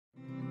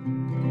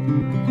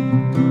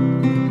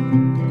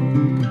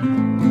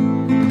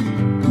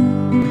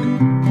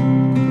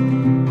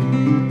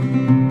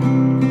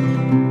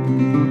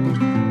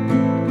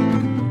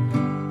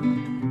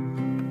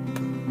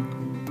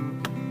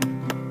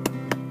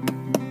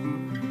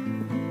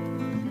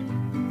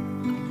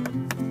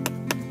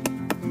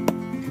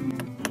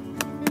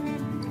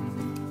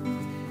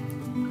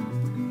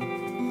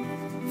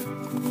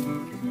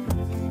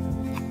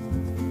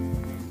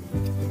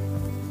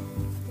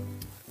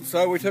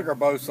So we took our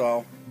bow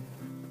saw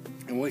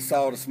and we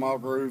sawed a small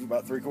groove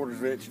about 3/4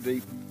 of an inch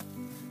deep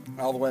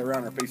all the way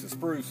around our piece of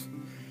spruce.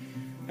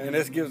 And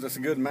this gives us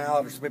a good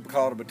mallet, or some people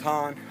call it a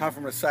baton. I'm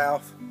from the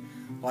south,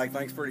 like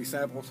things pretty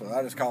simple, so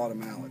I just call it a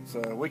mallet.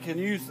 So we can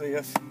use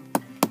this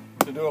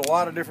to do a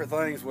lot of different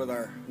things with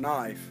our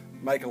knife,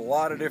 make a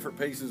lot of different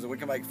pieces, and we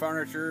can make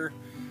furniture.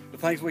 The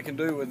things we can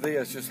do with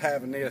this, just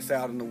having this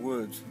out in the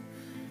woods,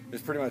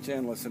 is pretty much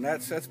endless, and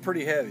that's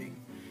pretty heavy.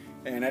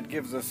 And that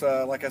gives us,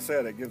 like I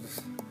said, it gives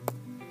us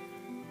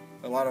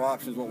a lot of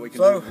options what we can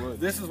do with wood.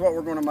 This is what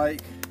we're going to make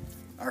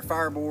our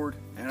fireboard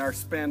and our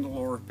spindle,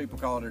 or people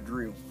call it a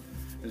drill.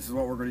 This is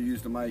what we're going to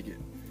use to make it.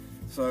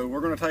 So we're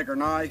going to take our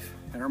knife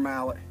and our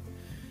mallet,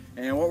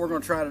 and what we're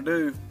going to try to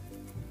do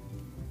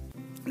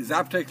is,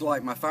 I particularly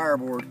like my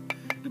fireboard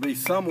to be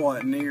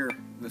somewhat near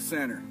the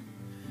center.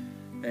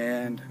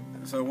 And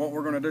so what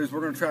we're going to do is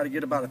we're going to try to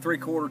get about a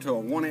 3/4 to a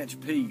 1 inch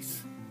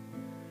piece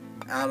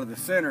out of the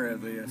center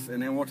of this,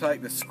 and then we'll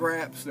take the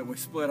scraps that we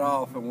split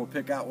off and we'll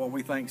pick out what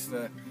we think's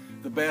the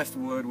best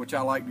wood, which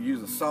I like to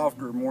use a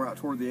softer, more out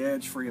toward the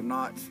edge, free of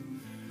knots,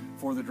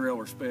 for the drill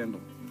or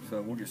spindle.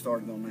 So we'll get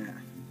started on that.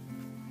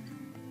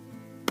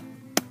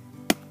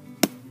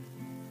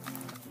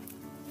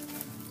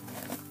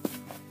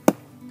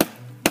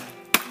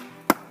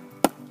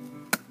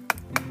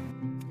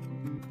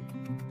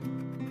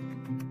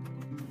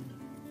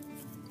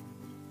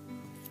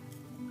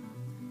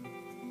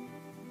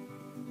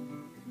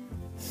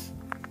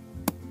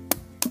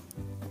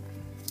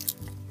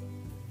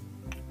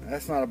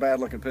 That's not a bad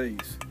looking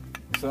piece.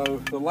 So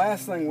the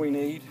last thing we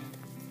need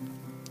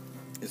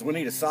is we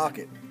need a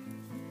socket.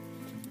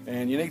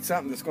 And you need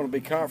something that's going to be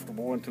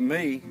comfortable, and to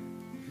me,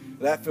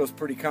 that feels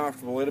pretty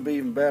comfortable. It'll be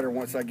even better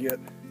once I get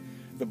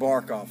the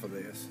bark off of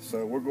this.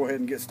 So we'll go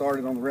ahead and get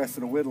started on the rest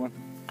of the whittling.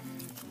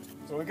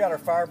 So we got our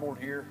fireboard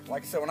here.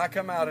 Like I said, when I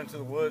come out into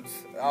the woods,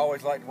 I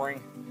always like to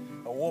bring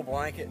a wool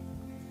blanket.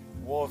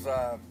 Wool's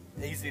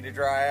easy to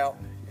dry out.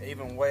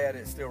 Even wet,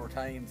 it still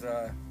retains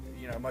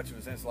you know, much of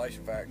its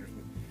insulation factors.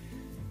 But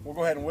we'll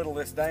go ahead and whittle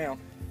this down,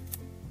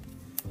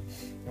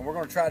 and we're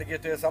going to try to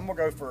get this. I'm going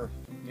to go for,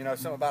 you know,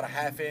 something about a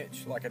 1/2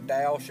 inch, like a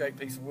dowel shaped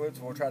piece of wood.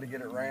 So we'll try to get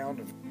it round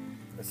and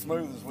as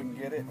smooth as we can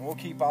get it. And we'll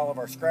keep all of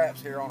our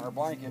scraps here on our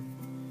blanket,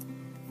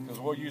 because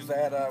we'll use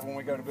that when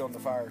we go to build the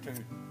fire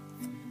too.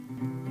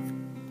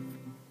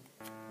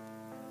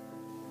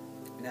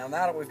 Now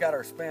that we've got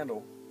our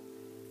spindle,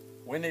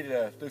 we need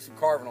to do some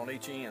carving on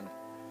each end.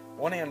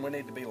 One end we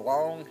need to be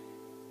long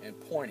and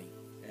pointy,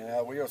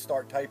 and we'll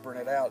start tapering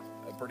it out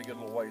a pretty good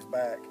little ways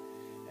back.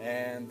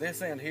 And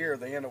this end here,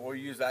 the end that we'll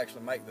use to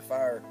actually make the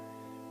fire,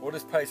 we'll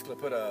just basically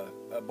put a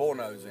bull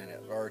nose in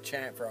it, or a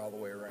chamfer all the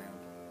way around.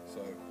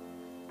 So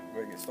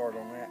we'll get started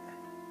on that.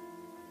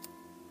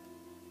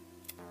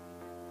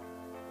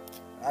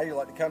 I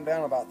like to come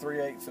down about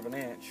 3/8 of an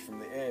inch from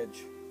the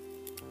edge,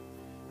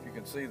 if you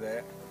can see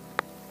that,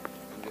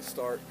 and just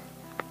start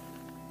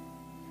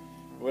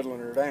whittling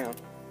her down.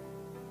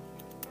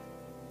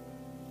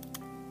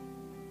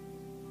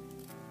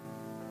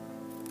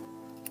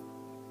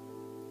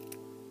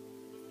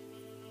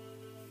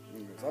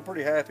 So I'm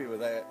pretty happy with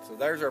that. So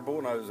there's our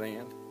bullnose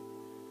end,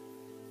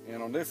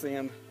 and on this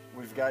end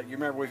we've got, you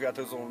remember we've got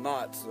those little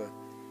knots.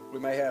 We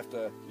may have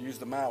to use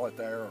the mallet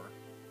there, or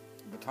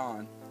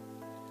baton.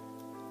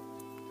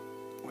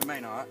 We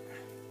may not.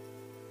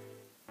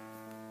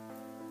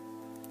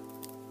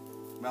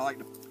 But I like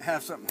to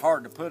have something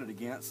hard to put it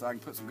against so I can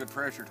put some good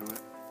pressure to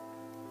it.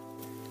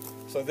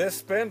 So this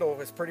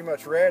spindle is pretty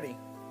much ready.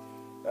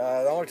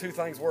 The only two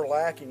things we're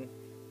lacking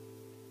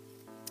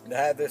to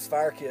have this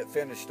fire kit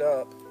finished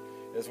up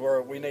is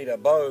where we need a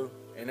bow,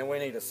 and then we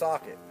need a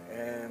socket.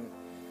 And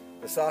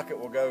the socket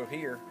will go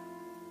here,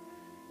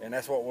 and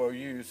that's what we'll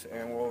use,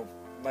 and we'll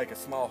make a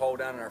small hole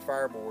down in our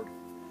fireboard,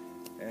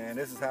 and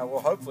this is how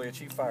we'll hopefully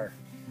achieve fire.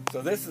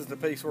 So this is the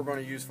piece we're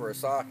going to use for a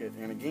socket.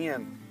 And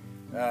again,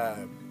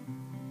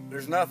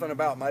 there's nothing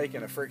about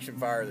making a friction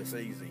fire that's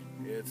easy.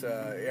 It's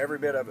every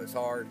bit of it's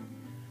hard.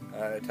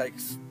 It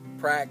takes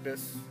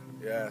practice,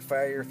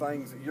 failure,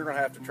 things. You're going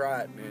to have to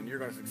try it, and you're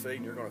going to succeed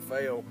and you're going to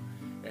fail,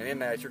 and in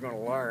that you're going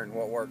to learn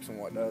what works and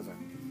what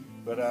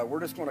doesn't. But we're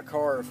just going to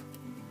carve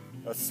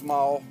a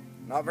small,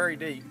 not very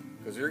deep,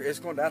 because it's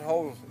going, that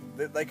hole,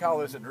 they call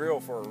this a drill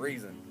for a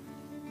reason.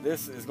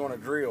 This is going to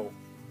drill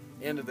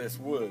into this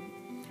wood.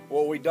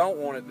 What we don't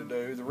want it to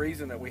do, the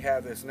reason that we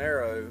have this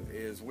narrow,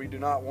 is we do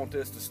not want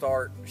this to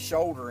start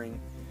shouldering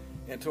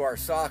into our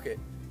socket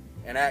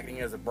and acting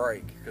as a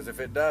brake, because if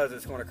it does,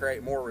 it's going to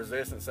create more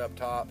resistance up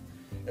top.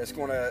 It's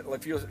going to,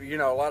 if you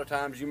know, a lot of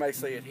times you may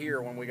see it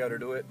here when we go to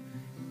do it,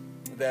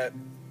 that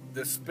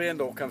the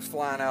spindle comes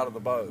flying out of the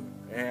bow,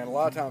 and a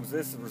lot of times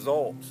this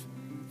results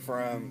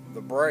from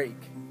the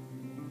brake,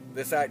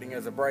 this acting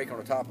as a brake on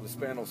the top of the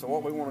spindle. So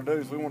what we want to do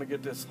is we want to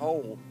get this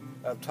hole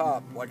up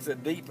top. Like I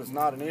said, deep is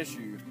not an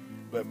issue,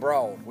 but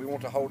broad. We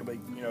want the hole to be,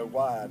 you know,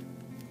 wide.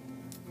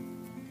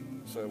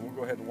 So we'll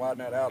go ahead and widen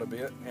that out a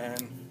bit,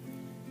 and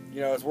you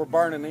know, as we're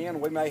burning in,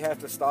 we may have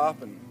to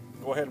stop and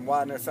go ahead and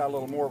widen this out a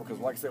little more, because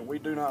like I said, we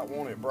do not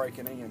want it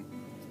breaking in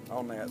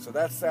on that. So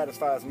that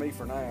satisfies me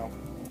for now.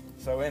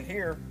 So in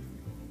here,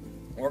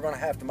 we're going to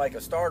have to make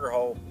a starter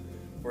hole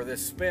for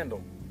this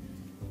spindle.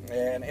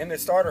 And in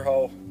this starter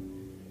hole,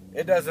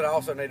 it doesn't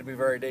also need to be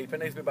very deep. It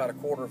needs to be about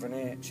 1/4 of an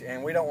inch,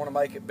 and we don't want to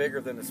make it bigger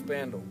than the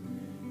spindle.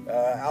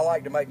 I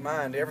like to make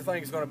mine,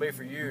 everything's going to be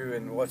for you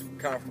and what's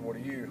comfortable to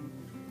you,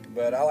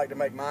 but I like to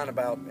make mine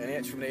about 1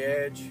 inch from the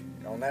edge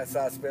on that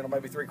side spindle,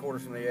 maybe 3/4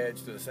 from the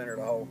edge to the center of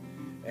the hole,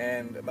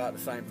 and about the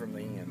same from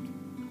the end.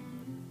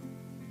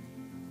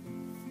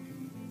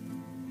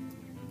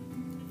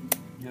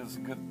 Gives us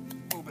a good,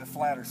 little bit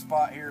flatter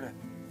spot here to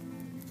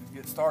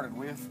get started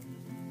with.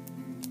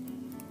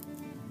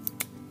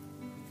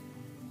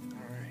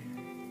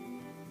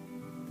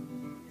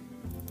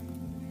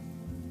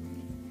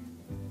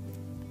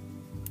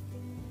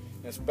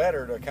 It's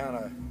better to kind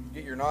of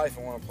get your knife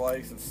in one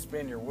place and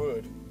spin your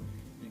wood.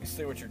 You can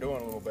see what you're doing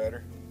a little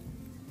better.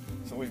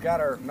 So we've got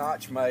our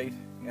notch made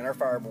in our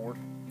fireboard.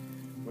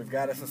 We've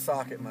got us a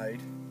socket made.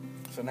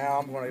 So now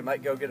I'm going to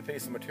go get a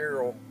piece of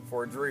material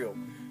for a drill.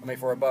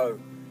 For a bow.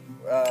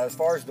 As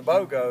far as the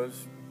bow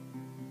goes,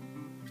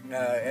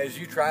 as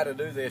you try to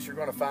do this, you're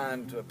going to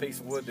find a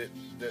piece of wood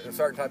that a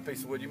certain type of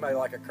piece of wood. You may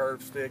like a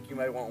curved stick. You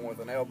may want one with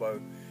an elbow.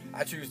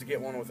 I choose to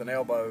get one with an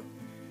elbow.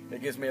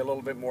 It gives me a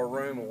little bit more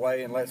room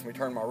away and lets me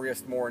turn my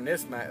wrist more in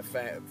this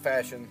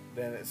fashion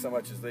than it so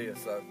much as this.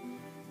 So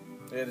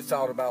it's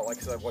all about, like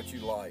I said, what you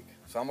like.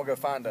 So I'm gonna go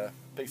find a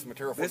piece of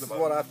material for the bow. This is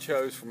what I've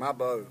chose for my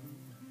bow.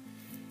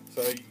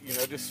 So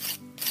just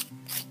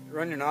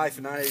run your knife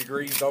at 90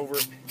 degrees over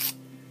it,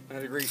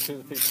 90 degrees to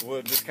the piece of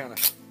wood. Just kind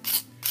of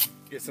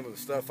get some of the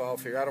stuff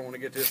off here. I don't want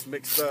to get this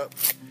mixed up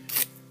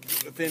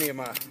with any of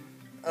my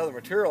other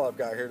material I've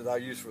got here that I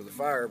use for the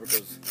fire,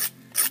 because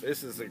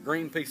this is a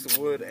green piece of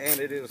wood and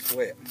it is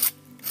wet.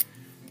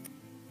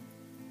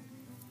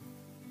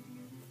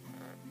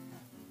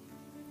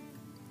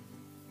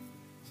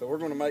 So we're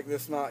going to make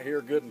this knot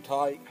here good and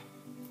tight.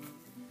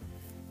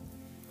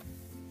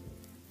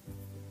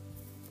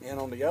 And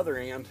on the other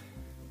end,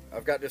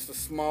 I've got just a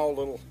small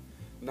little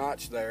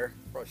notch there.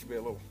 Probably should be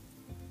a little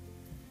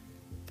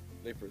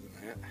deeper than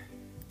that.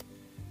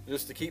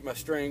 Just to keep my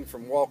string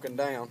from walking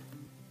down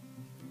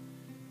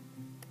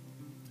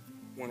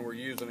when we're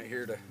using it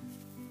here to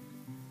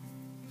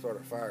start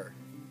a fire.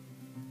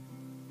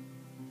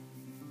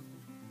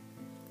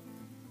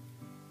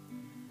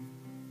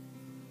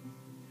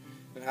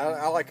 And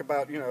I like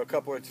about a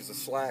couple inches of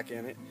slack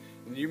in it,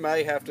 and you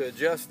may have to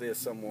adjust this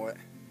somewhat.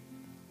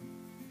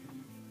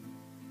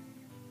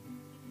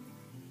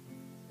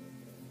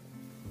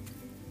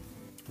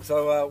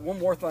 So one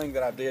more thing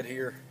that I did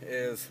here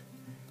is,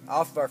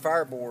 off of our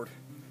fireboard,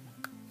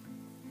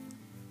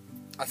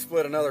 I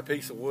split another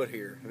piece of wood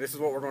here. This is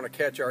what we're going to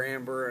catch our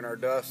ember and our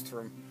dust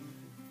from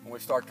when we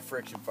start the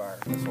friction fire.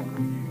 That's what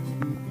we'll use.